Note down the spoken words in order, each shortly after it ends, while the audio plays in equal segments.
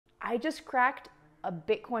I just cracked a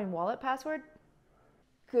Bitcoin wallet password.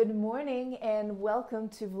 Good morning and welcome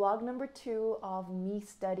to vlog number 2 of me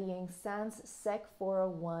studying SANS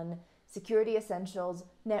SEC401 Security Essentials,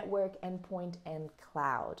 Network, Endpoint, and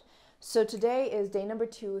Cloud. So today is day number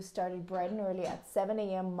 2, started bright and early at 7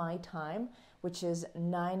 a.m. my time, which is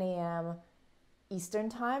 9 a.m. Eastern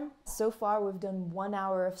time. So far we've done 1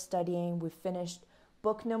 hour of studying. We've finished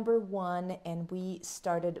book number 1 and we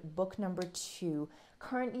started book number 2.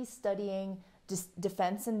 Currently studying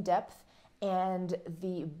defense in depth and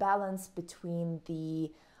the balance between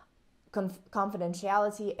the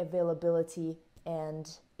confidentiality, availability, and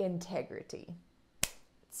integrity.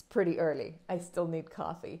 It's pretty early. I still need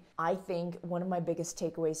coffee. I think one of my biggest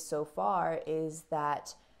takeaways so far is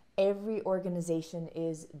that every organization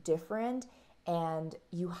is different, and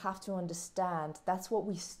you have to understand, that's what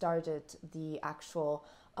we started the actual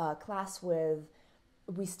class with.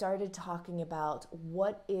 We started talking about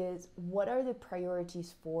what are the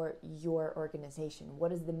priorities for your organization?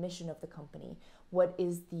 What is the mission of the company? What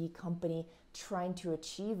is the company trying to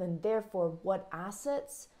achieve? And therefore, what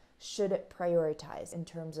assets should it prioritize in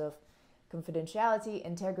terms of confidentiality,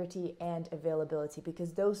 integrity, and availability?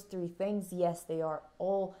 Because those 3 things, yes, they are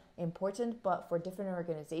all important, but for different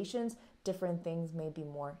organizations, different things may be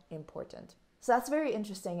more important. So that's very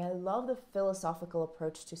interesting. I love the philosophical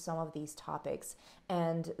approach to some of these topics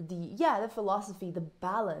and the philosophy, the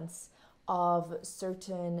balance of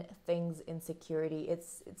certain things in security.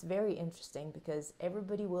 It's very interesting because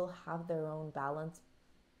everybody will have their own balance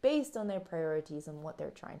based on their priorities and what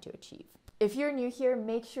they're trying to achieve. If you're new here,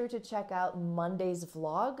 make sure to check out Monday's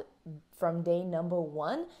vlog from day number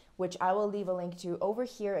 1, which I will leave a link to over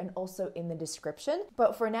here and also in the description.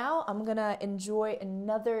 But for now, I'm gonna enjoy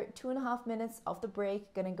another 2.5 minutes of the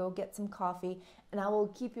break, gonna go get some coffee, and I will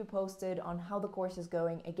keep you posted on how the course is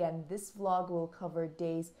going. Again, this vlog will cover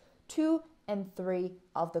days 2 and 3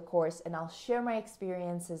 of the course, and I'll share my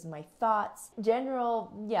experiences, my thoughts,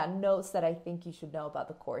 general notes that I think you should know about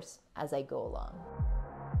the course as I go along.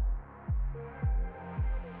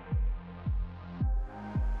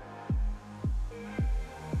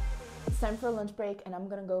 It's time for a lunch break, and I'm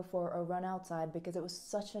gonna go for a run outside because it was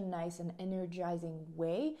such a nice and energizing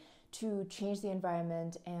way to change the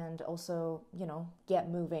environment and also, get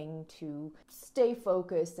moving, to stay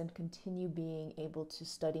focused and continue being able to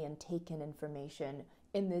study and take in information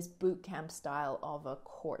in this bootcamp style of a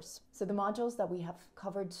course. So the modules that we have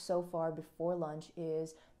covered so far before lunch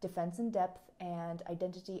is defense in depth and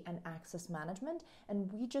identity and access management.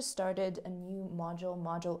 And we just started a new module,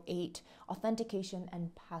 module 8, authentication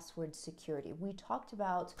and password security. We talked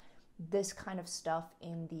about this kind of stuff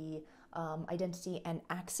in the identity and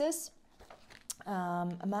access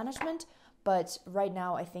management, but right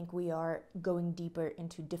now I think we are going deeper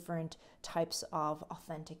into different types of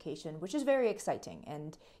authentication, which is very exciting.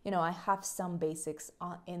 And I have some basics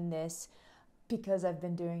in this because I've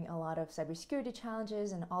been doing a lot of cybersecurity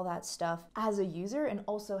challenges and all that stuff as a user, and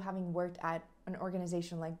also having worked at an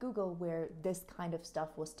organization like Google where this kind of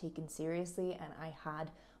stuff was taken seriously and I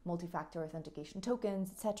had multi-factor authentication tokens,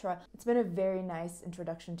 etc. It's been a very nice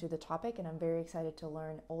introduction to the topic, and I'm very excited to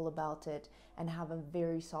learn all about it and have a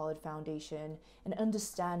very solid foundation and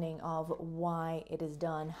understanding of why it is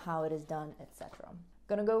done, how it is done, etc.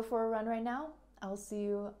 Gonna go for a run right now. I'll see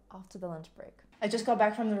you after the lunch break. I just got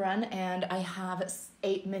back from the run and I have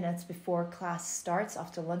 8 minutes before class starts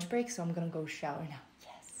after lunch break, so I'm gonna go shower now.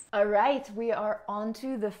 All right, we are on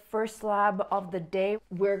to the first lab of the day.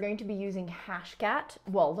 We're going to be using hashcat.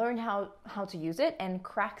 Well, learn how to use it and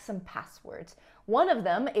crack some passwords. One of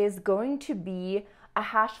them is going to be a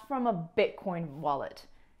hash from a Bitcoin wallet.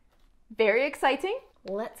 Very exciting.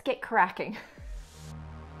 Let's get cracking.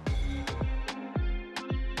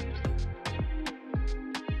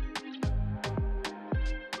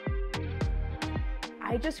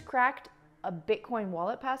 I just cracked a Bitcoin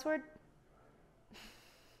wallet password.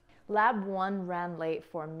 Lab 1 ran late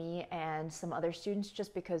for me and some other students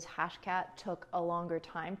just because hashcat took a longer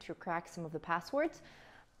time to crack some of the passwords.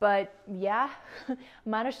 But yeah,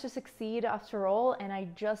 managed to succeed after all, and I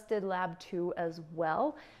just did lab 2 as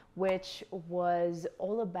well, which was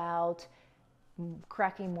all about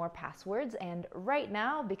cracking more passwords. And right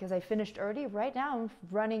now, because I finished early, right now I'm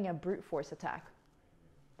running a brute force attack.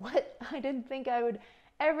 What? I didn't think I would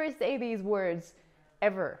ever say these words,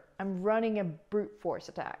 ever. I'm running a brute force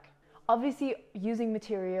attack. Obviously using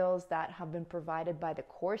materials that have been provided by the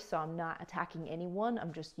course, so I'm not attacking anyone.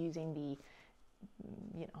 I'm just using the,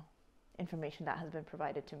 information that has been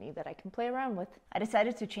provided to me that I can play around with. I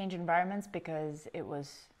decided to change environments because it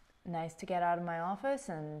was nice to get out of my office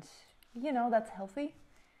and, that's healthy.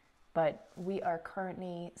 but we are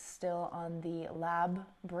currently still on the lab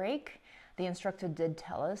break. The instructor did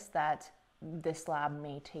tell us that this lab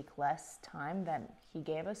may take less time than he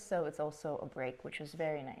gave us, so it's also a break, which is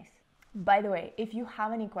very nice. By the way, if you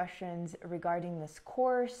have any questions regarding this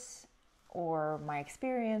course or my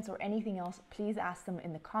experience or anything else, please ask them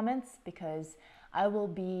in the comments, because I will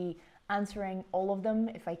be answering all of them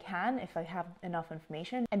if I can, if I have enough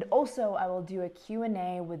information. And also I will do a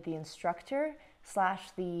Q&A with the instructor /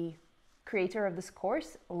 the creator of this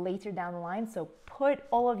course later down the line. So put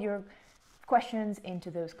all of your questions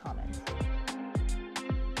into those comments.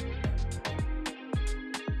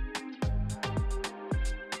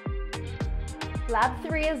 Lab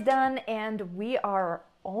 3 is done, and we are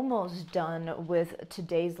almost done with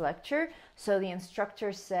today's lecture. So the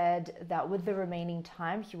instructor said that with the remaining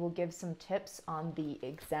time, he will give some tips on the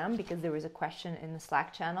exam, because there was a question in the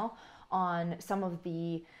Slack channel on some of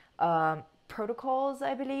the protocols,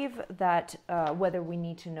 I believe, that whether we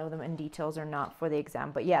need to know them in details or not for the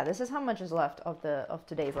exam. But yeah, this is how much is left of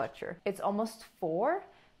today's lecture. It's almost 4,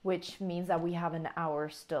 which means that we have an hour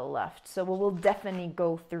still left. So we will definitely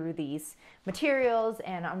go through these materials,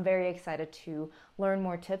 and I'm very excited to learn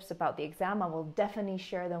more tips about the exam. I will definitely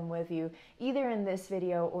share them with you either in this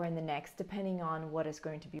video or in the next, depending on what is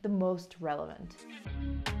going to be the most relevant.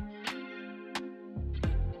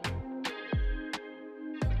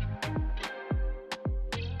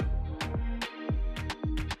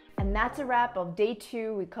 And that's a wrap of day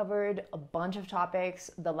 2. We covered a bunch of topics.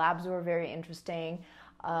 The labs were very interesting.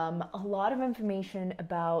 A lot of information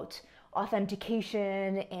about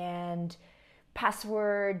authentication and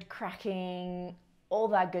password cracking, all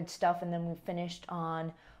that good stuff. And then we finished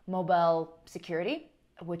on mobile security,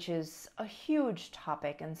 which is a huge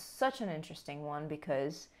topic and such an interesting one,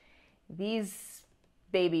 because these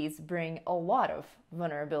babies bring a lot of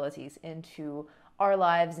vulnerabilities into our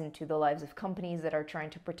lives, into the lives of companies that are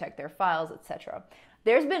trying to protect their files, etc.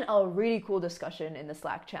 There's been a really cool discussion in the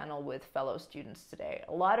Slack channel with fellow students today.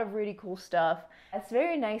 A lot of really cool stuff. It's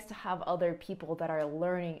very nice to have other people that are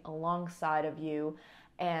learning alongside of you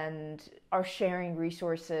and are sharing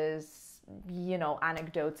resources, you know,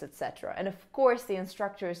 anecdotes, etc. And of course, the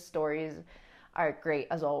instructors' stories are great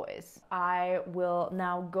as always. I will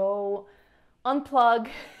now go unplug.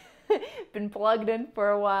 Been plugged in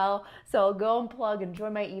for a while, so I'll go unplug, enjoy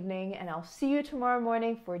my evening, and I'll see you tomorrow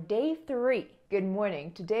morning for day 3. Good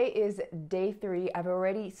morning. Today is day 3. I've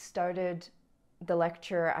already started the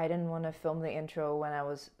lecture. I didn't want to film the intro when I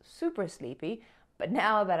was super sleepy, but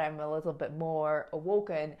now that I'm a little bit more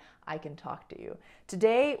awoken, I can talk to you.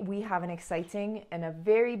 Today we have an exciting and a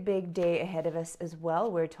very big day ahead of us as well.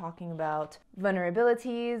 We're talking about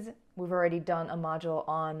vulnerabilities. We've already done a module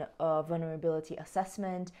on vulnerability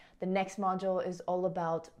assessment. The next module is all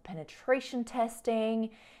about penetration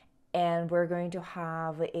testing, and we're going to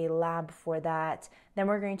have a lab for that. Then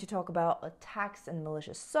we're going to talk about attacks and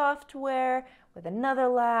malicious software with another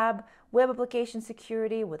lab, web application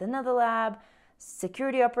security with another lab,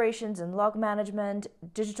 security operations and log management,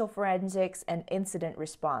 digital forensics, and incident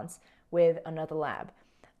response with another lab.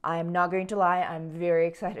 I'm not going to lie, I'm very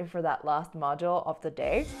excited for that last module of the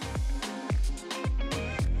day.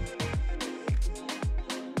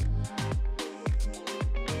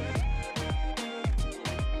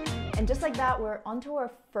 And just like that, we're onto our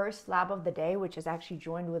first lab of the day, which is actually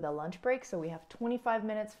joined with a lunch break. So we have 25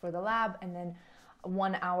 minutes for the lab and then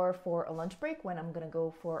 1 hour for a lunch break when I'm gonna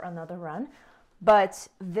go for another run. But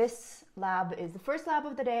this lab is the first lab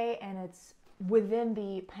of the day, and it's within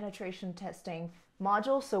the penetration testing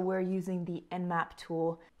module, so we're using the Nmap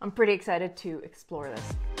tool. I'm pretty excited to explore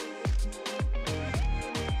this.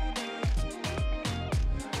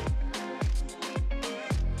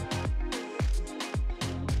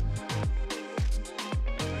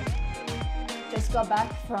 Just got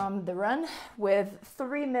back from the run with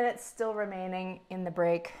 3 minutes still remaining in the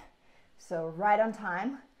break, so right on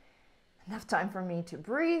time. Enough time for me to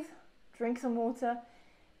breathe, drink some water,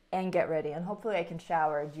 and get ready. And hopefully I can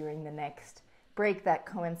shower during the next break that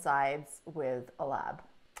coincides with a lab.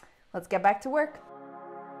 Let's get back to work.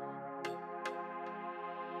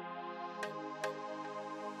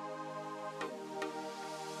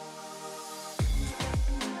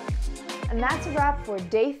 And that's a wrap for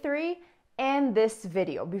day 3 and this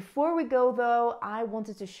video. Before we go though, I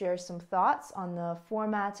wanted to share some thoughts on the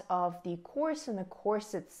format of the course and the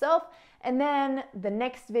course itself. And then the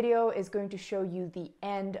next video is going to show you the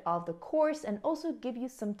end of the course and also give you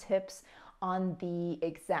some tips on the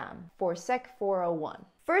exam for SEC 401.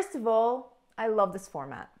 First of all, I love this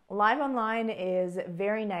format. Live online is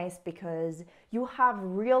very nice because you have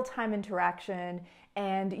real-time interaction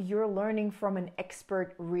and you're learning from an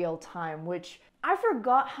expert real time, which I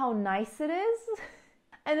forgot how nice it is.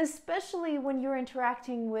 And especially when you're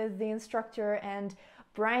interacting with the instructor, and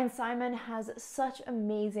Brian Simon has such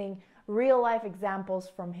amazing real life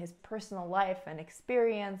examples from his personal life and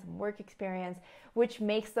experience and work experience, which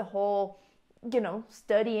makes the whole,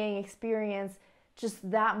 studying experience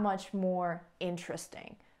just that much more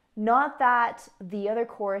interesting. Not that the other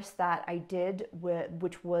course that I did,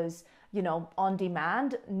 which was, on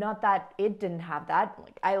demand, not that it didn't have that.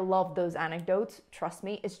 Like, I love those anecdotes, trust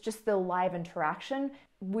me. It's just the live interaction.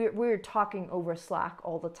 We're talking over Slack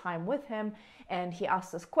all the time with him, and he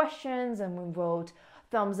asked us questions and we wrote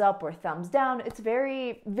thumbs up or thumbs down. It's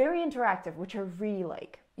very, very interactive, which I really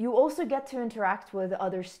like. You also get to interact with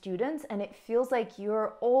other students, and it feels like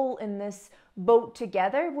you're all in this boat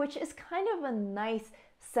together, which is kind of a nice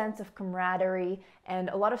sense of camaraderie. And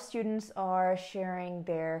a lot of students are sharing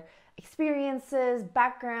their experiences,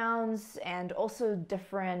 backgrounds, and also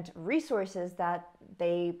different resources that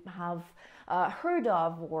they have heard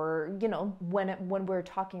of, or when we're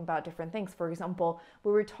talking about different things. For example,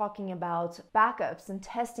 we were talking about backups and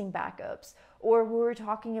testing backups, or we were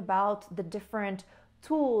talking about the different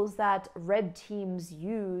tools that red teams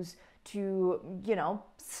use to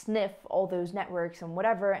sniff all those networks and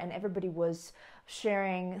whatever, and everybody was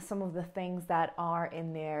sharing some of the things that are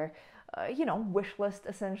in their wish list,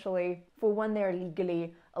 essentially, for when they're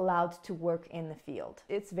legally allowed to work in the field.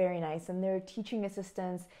 It's very nice. And there are teaching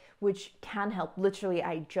assistants which can help. Literally,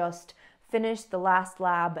 I just finished the last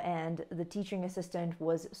lab and the teaching assistant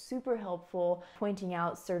was super helpful, pointing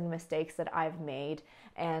out certain mistakes that I've made.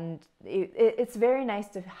 And it's very nice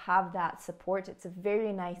to have that support. It's a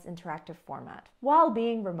very nice interactive format while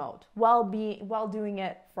being remote, while doing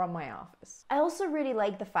it from my office. I also really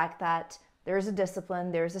like the fact that there's a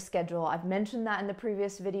discipline, there's a schedule. I've mentioned that in the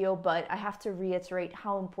previous video, but I have to reiterate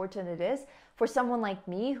how important it is for someone like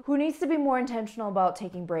me who needs to be more intentional about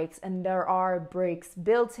taking breaks. And there are breaks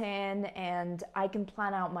built in, and I can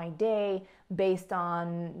plan out my day based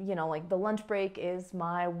on, like the lunch break is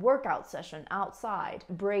my workout session outside.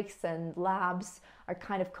 Breaks and labs are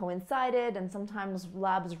kind of coincided, and sometimes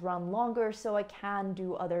labs run longer, so I can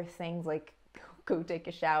do other things like go take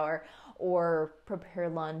a shower or prepare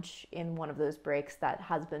lunch in one of those breaks that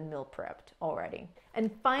has been meal prepped already.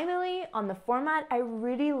 And finally, on the format, I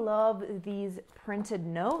really love these printed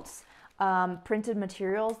notes, printed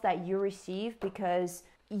materials that you receive, because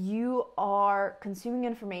you are consuming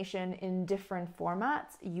information in different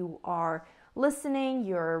formats. You are listening,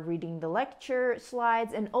 you're reading the lecture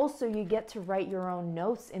slides, and also you get to write your own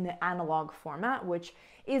notes in the analog format, which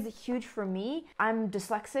is huge for me. I'm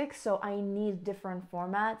dyslexic, so I need different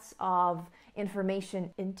formats of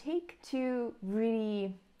information intake to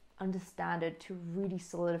really understand it, to really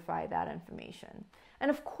solidify that information.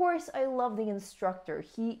 And of course, I love the instructor.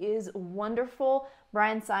 He is wonderful.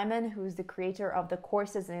 Brian Simon, who's the creator of the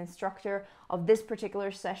course, is an instructor of this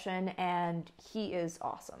particular session, and he is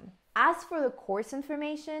awesome. As for the course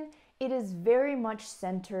information, it is very much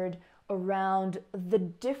centered around the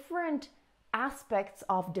different aspects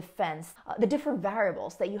of defense, the different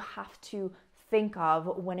variables that you have to think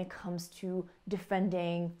of when it comes to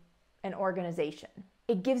defending an organization.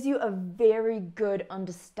 It gives you a very good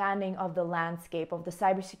understanding of the landscape, of the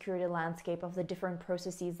cybersecurity landscape, of the different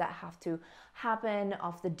processes that have to happen,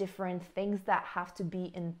 of the different things that have to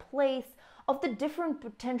be in place, of the different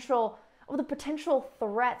potential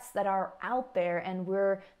threats that are out there. And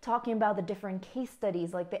we're talking about the different case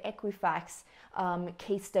studies, like the Equifax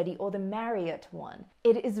case study or the Marriott one.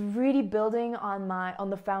 It is really building on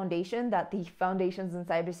the foundation that the Foundations in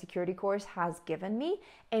Cybersecurity course has given me,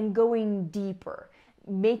 and going deeper,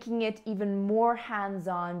 making it even more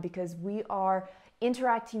hands-on, because we are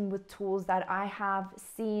interacting with tools that I have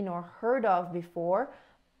seen or heard of before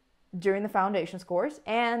during the Foundations course,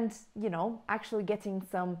 and actually getting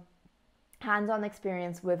some hands-on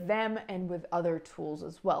experience with them and with other tools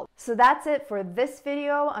as well. So that's it for this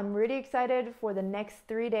video. I'm really excited for the next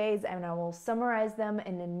 3 days, and I will summarize them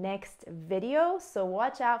in the next video. So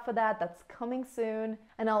watch out for that. That's coming soon.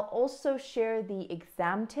 And I'll also share the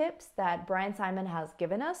exam tips that Brian Simon has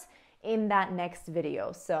given us in that next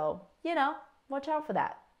video. So, watch out for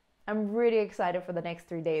that. I'm really excited for the next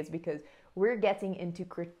 3 days because we're getting into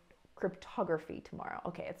cryptography tomorrow.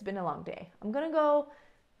 Okay, it's been a long day. I'm gonna go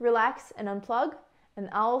relax and unplug, and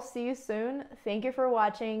I'll see you soon. Thank you for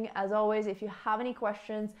watching. As always, if you have any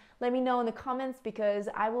questions, let me know in the comments, because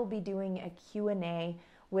I will be doing a Q&A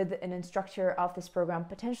with an instructor of this program,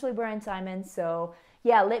 potentially Brian Simon. So,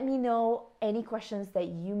 yeah, let me know any questions that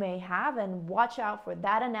you may have and watch out for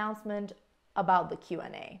that announcement about the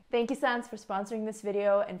Q&A. Thank you, SANS, for sponsoring this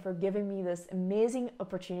video and for giving me this amazing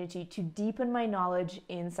opportunity to deepen my knowledge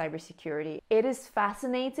in cybersecurity. It is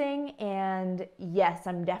fascinating, and yes,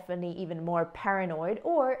 I'm definitely even more paranoid,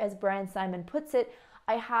 or as Brian Simon puts it,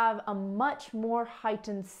 I have a much more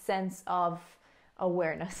heightened sense of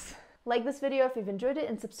awareness. Like this video if you've enjoyed it,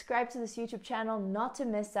 and subscribe to this YouTube channel not to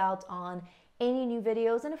miss out on any new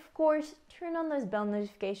videos, and of course, turn on those bell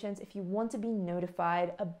notifications if you want to be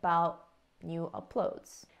notified about new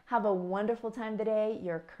uploads. Have a wonderful time today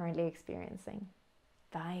you're currently experiencing.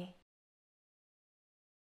 Bye.